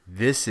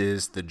This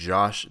is the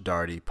Josh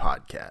Daugherty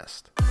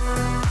Podcast.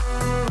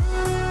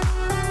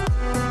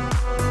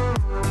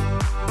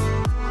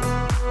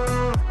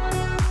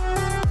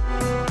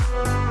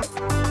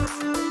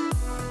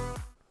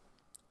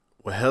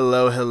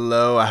 Well,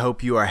 hello. I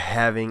hope you are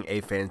having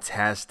a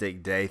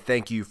fantastic day.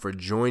 Thank you for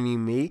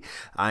joining me.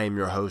 I am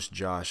your host,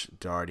 Josh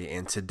Daugherty,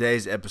 and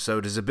today's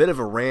episode is a bit of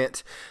a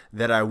rant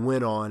that I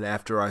went on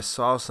after I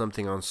saw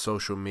something on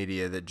social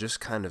media that just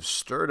kind of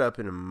stirred up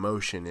an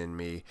emotion in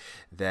me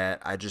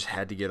that I just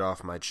had to get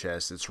off my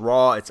chest. It's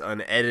raw, it's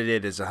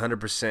unedited, it's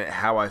 100%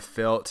 how I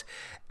felt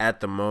at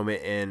the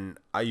moment, and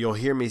you'll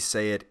hear me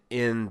say it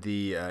in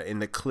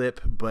the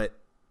clip, but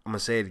I'm going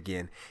to say it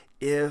again.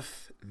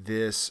 If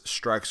this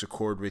strikes a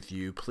chord with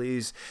you,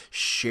 please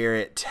share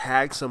it,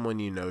 tag someone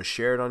you know,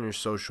 share it on your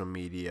social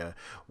media,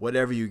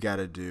 whatever you got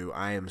to do.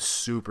 I am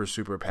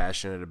super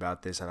passionate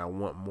about this, and I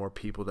want more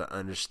people to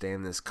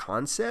understand this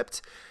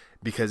concept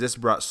because it's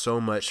brought so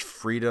much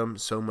freedom,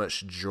 so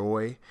much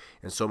joy,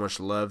 and so much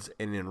love,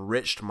 and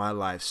enriched my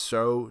life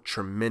so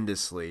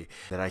tremendously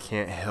that I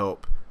can't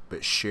help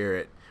but share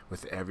it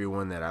with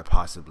everyone that I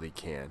possibly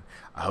can.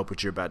 I hope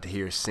what you're about to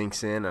hear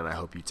sinks in, and I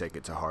hope you take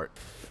it to heart.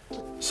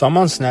 So I'm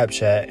on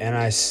Snapchat, and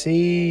I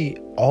see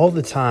all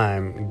the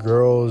time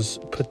girls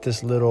put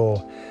this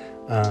little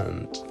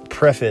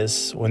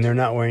preface when they're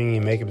not wearing any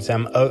makeup. Say,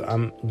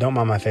 don't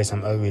mind my face,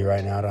 I'm ugly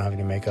right now, I don't have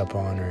any makeup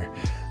on, or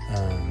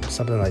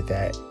something like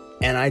that.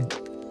 And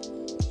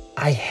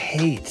I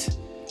hate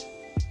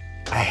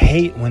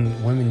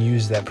when women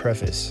use that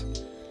preface.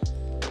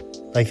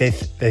 Like they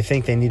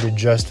think they need to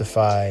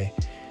justify.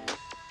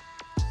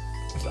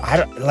 I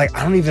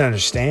don't even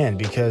understand,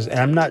 because, and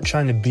I'm not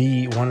trying to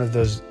be one of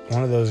those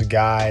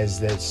guys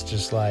that's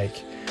just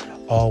like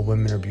all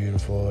women are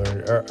beautiful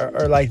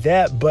or like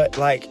that, but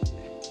like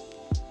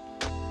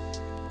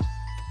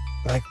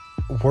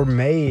we're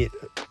made.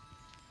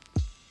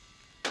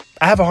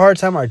 I have a hard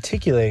time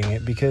articulating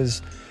it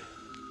because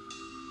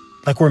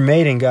like we're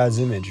made in God's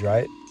image,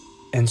 right?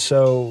 And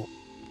so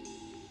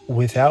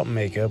without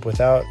makeup,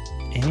 without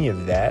any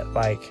of that,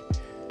 like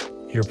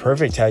you're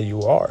perfect how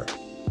you are.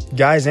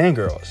 Guys and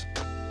girls.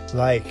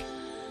 Like,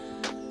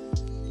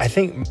 I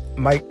think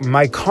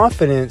my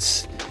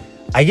confidence,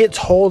 I get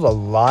told a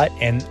lot,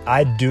 and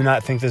I do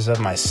not think this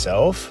of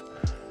myself,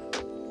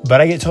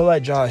 but I get told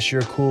like, Josh,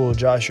 you're cool,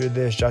 Josh, you're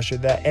this, Josh, you're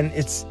that, and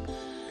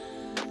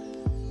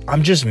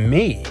I'm just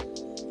me.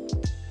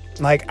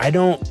 Like,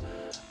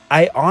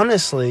 I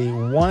honestly,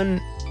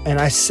 and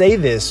I say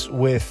this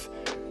with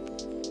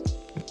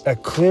a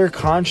clear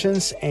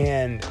conscience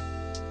and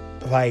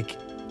like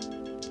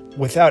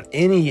without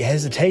any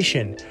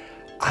hesitation,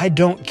 I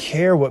don't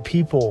care what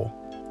people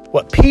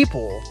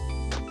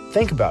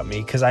think about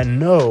me, because I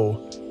know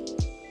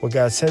what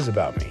God says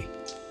about me.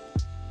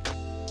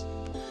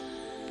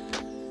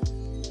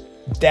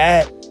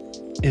 That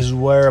is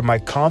where my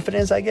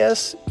confidence, I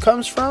guess,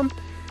 comes from,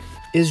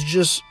 is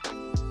just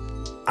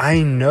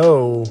I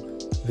know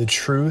the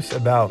truth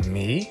about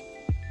me.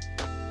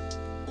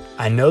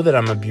 I know that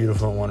I'm a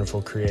beautiful and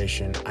wonderful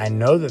creation. I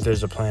know that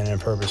there's a plan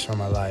and a purpose for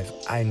my life.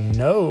 I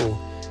know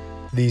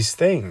these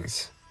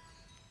things.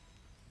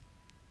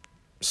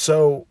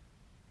 So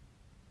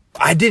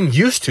I didn't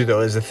used to,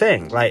 though, is the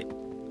thing. Like,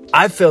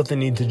 I felt the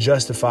need to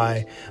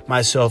justify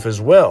myself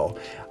as well.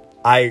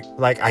 I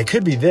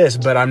could be this,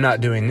 but I'm not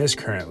doing this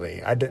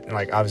currently.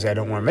 Obviously I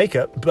don't wear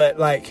makeup, but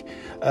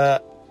I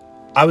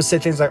would say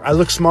things like, I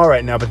look small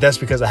right now, but that's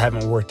because I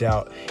haven't worked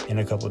out in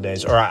a couple of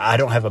days, or I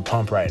don't have a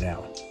pump right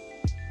now.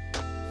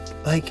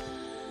 Like,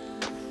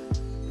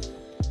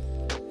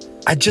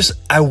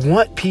 I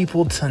want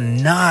people to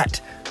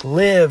not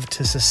live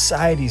to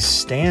society's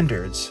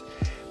standards,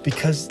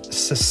 because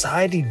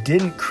society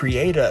didn't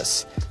create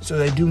us, so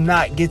they do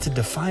not get to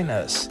define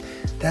us.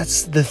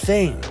 That's the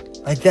thing.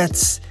 Like,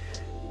 that's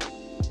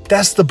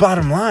the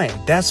bottom line.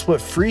 That's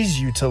what frees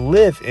you to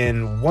live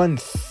in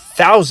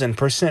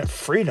 1000%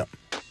 freedom.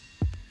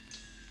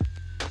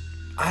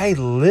 I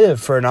live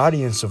for an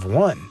audience of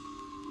one.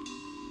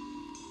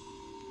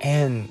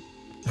 And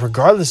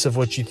regardless of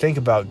what you think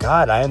about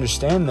God, I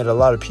understand that a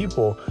lot of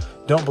people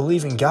don't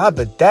believe in God,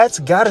 but that's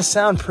got to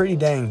sound pretty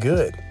dang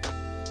good.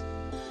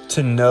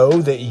 To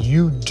know that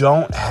you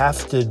don't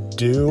have to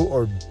do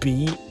or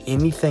be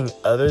anything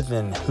other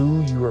than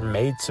who you were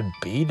made to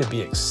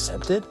be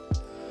accepted.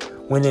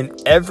 When in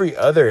every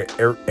other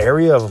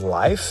area of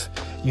life,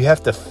 you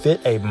have to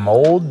fit a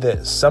mold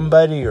that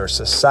somebody or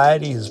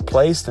society has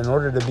placed in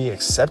order to be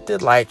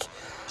accepted. Like,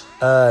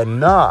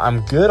 nah,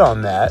 I'm good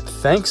on that.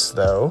 Thanks,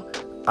 though.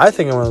 I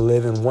think I want to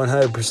live in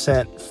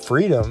 100%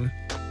 freedom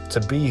to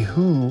be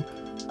who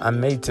I'm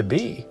made to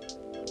be.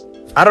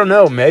 I don't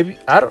know. Maybe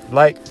I don't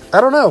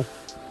know.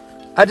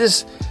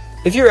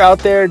 If you're out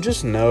there,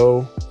 just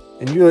know,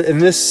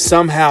 and this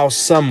somehow,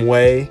 some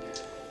way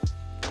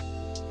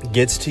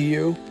gets to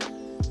you.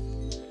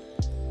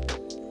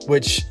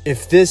 Which,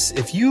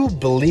 if you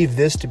believe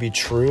this to be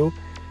true,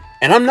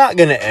 and I'm not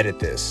gonna edit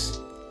this,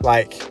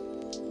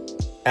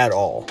 at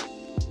all,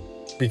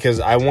 because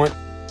I want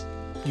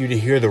you to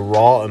hear the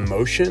raw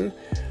emotion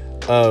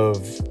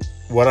of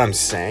what I'm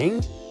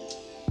saying,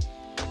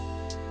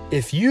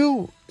 if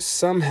you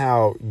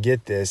somehow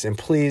get this, and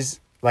please,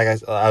 like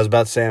I was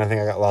about to say, and I think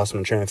I got lost in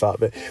my train of thought,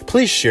 but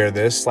please share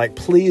this. Like,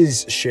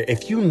 please share.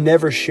 If you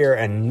never share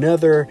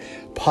another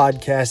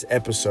podcast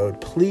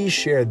episode, please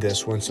share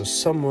this one so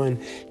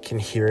someone can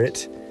hear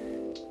it.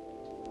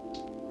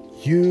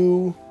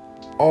 You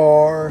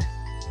are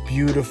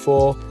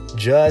beautiful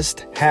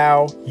just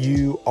how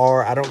you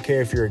are. I don't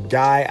care if you're a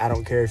guy. I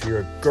don't care if you're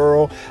a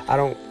girl.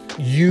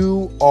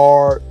 You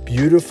are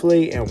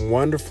beautifully and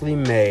wonderfully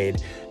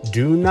made.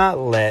 Do not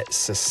let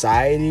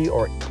society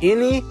or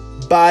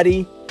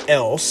anybody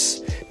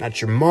else,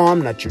 not your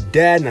mom, not your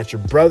dad, not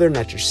your brother,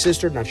 not your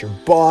sister, not your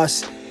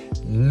boss,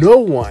 no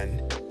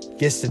one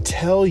gets to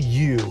tell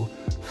you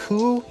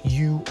who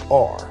you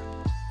are.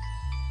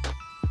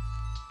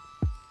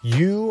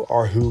 You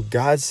are who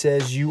God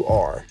says you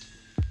are.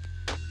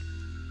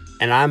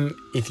 And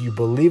if you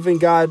believe in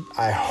God,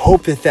 I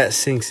hope that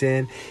sinks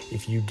in.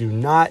 If you do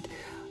not,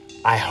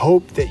 I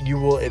hope that you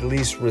will at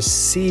least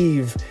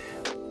receive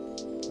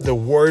the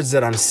words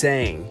that I'm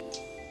saying.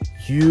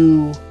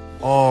 You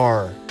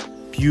are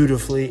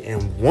beautifully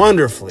and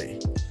wonderfully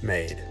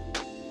made.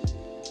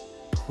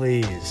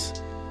 Please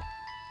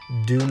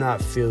do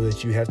not feel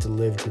that you have to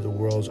live to the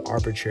world's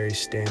arbitrary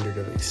standard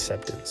of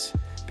acceptance,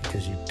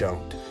 because you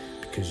don't,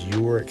 because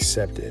you were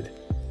accepted.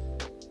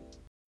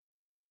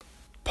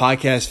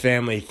 Podcast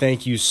family,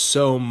 thank you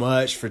so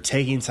much for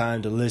taking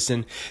time to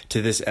listen to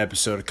this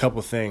episode. A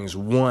couple things.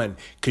 One,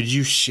 could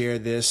you share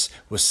this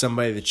with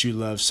somebody that you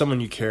love,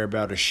 someone you care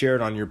about, or share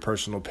it on your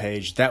personal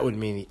page? That would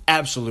mean the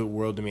absolute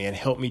world to me and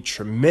help me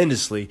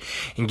tremendously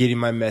in getting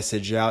my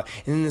message out.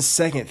 And then the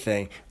second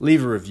thing,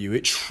 leave a review.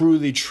 It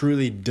truly,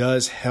 truly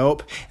does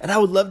help. And I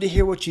would love to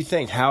hear what you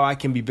think, how I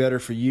can be better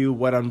for you,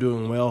 what I'm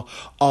doing well.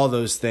 All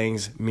those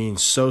things mean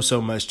so,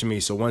 so much to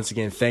me. So once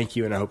again, thank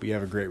you, and I hope you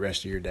have a great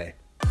rest of your day.